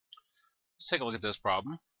Let's take a look at this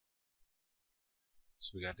problem.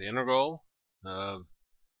 So we got the integral of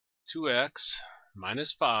 2x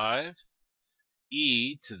minus 5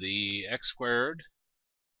 e to the x squared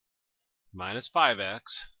minus 5x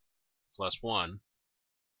plus 1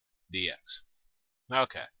 dx.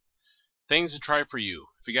 Okay. Things to try for u.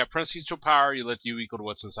 If you got parentheses to a power, you let u equal to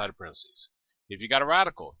what's inside of parentheses. If you got a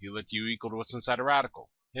radical, you let u equal to what's inside a radical.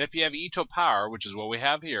 And if you have e to a power, which is what we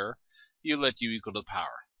have here, you let u equal to the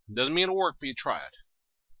power. It doesn't mean it'll work, but you try it.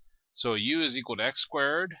 So u is equal to x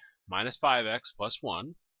squared minus 5x plus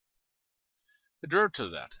 1. The derivative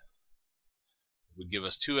of that would give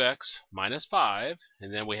us 2x minus 5,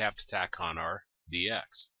 and then we have to tack on our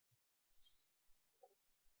dx.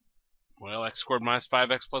 Well, x squared minus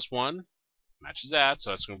 5x plus 1 matches that, so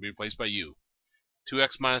that's going to be replaced by u.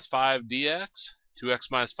 2x minus 5 dx,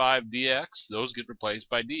 2x minus 5 dx, those get replaced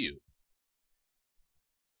by du.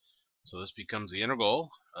 So this becomes the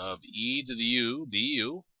integral of e to the u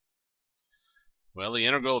du. Well, the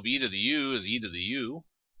integral of e to the u is e to the u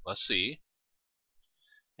plus c.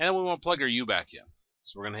 And then we want to plug our u back in.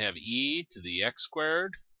 So we're going to have e to the x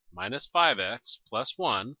squared minus 5x plus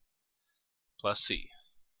 1 plus c.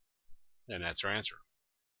 And that's our answer.